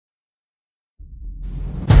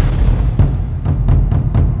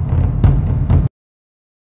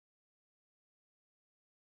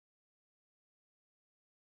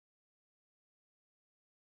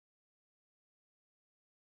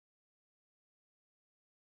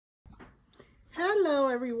Hello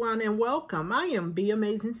everyone and welcome. I am Be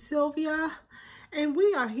Amazing Sylvia and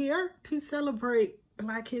we are here to celebrate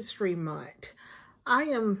Black History Month. I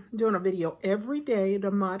am doing a video every day the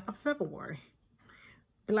month of February.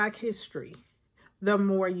 Black History, the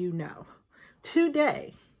more you know.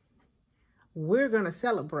 Today, we're going to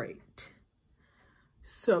celebrate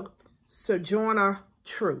Sojourner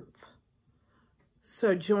Truth.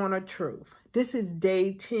 Sojourner Truth. This is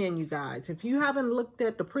day 10, you guys. If you haven't looked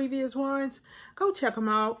at the previous ones, go check them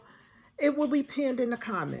out. It will be pinned in the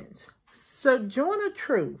comments. Sojourner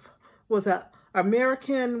Truth was an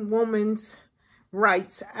American women's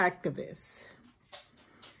rights activist.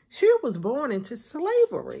 She was born into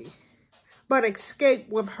slavery, but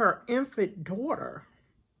escaped with her infant daughter.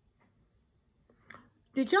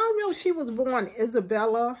 Did y'all know she was born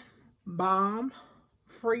Isabella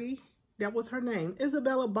Baumfree? That was her name,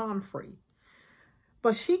 Isabella Baumfree.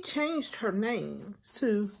 But she changed her name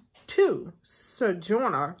to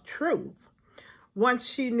Sojourner Truth once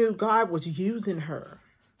she knew God was using her.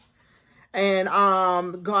 And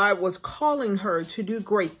God was calling her to do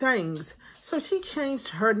great things. So she changed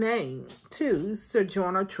her name to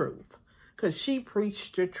Sojourner Truth because she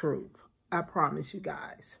preached the truth. I promise you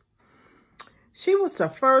guys. She was the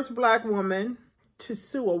first Black woman to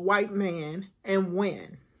sue a white man and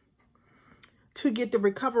win to get the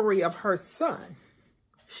recovery of her son.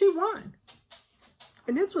 She won.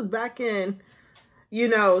 And this was back in,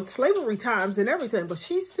 slavery times and everything. But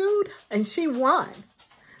she sued and she won.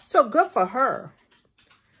 So good for her.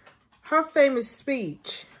 Her famous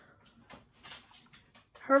speech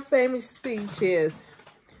is,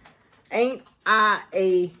 "Ain't I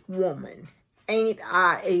a woman? Ain't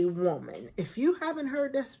I a woman?" If you haven't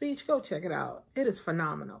heard that speech, go check it out. It is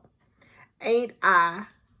phenomenal. Ain't I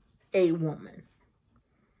a woman?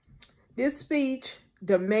 This speech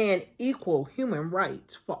demands equal human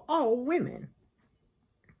rights for all women.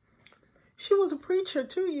 She was a preacher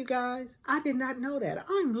too, you guys. I did not know that.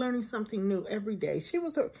 I'm learning something new every day. She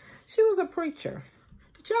was a preacher.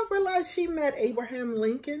 Did y'all realize she met Abraham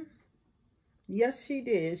Lincoln? Yes, she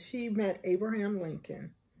did. She met Abraham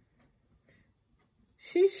Lincoln.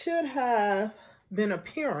 She should have been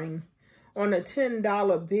appearing on a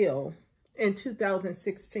 $10 bill in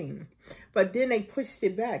 2016, but then they pushed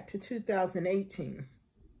it back to 2018.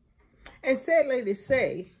 And sadly to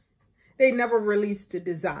say, they never released the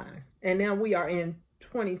design. And now we are in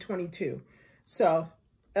 2022. So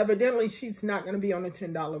evidently she's not going to be on a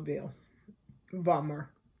 $10 bill. Bummer.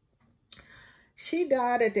 She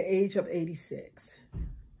died at the age of 86.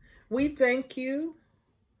 We thank you,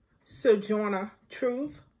 Sojourner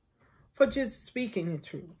Truth, for just speaking the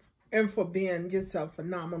truth and for being just a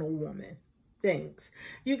phenomenal woman. Thanks.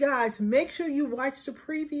 You guys, make sure you watch the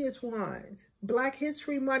previous ones. Black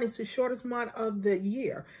History Month is the shortest month of the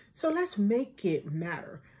year. So let's make it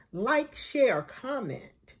matter. Like, share,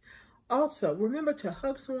 comment. Also, remember to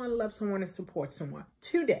hug someone, love someone, and support someone.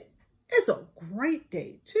 Today is a great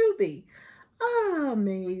day to be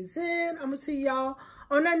amazing. I'm going to see y'all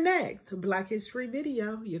on the next Black History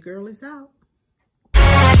video. Your girl is out.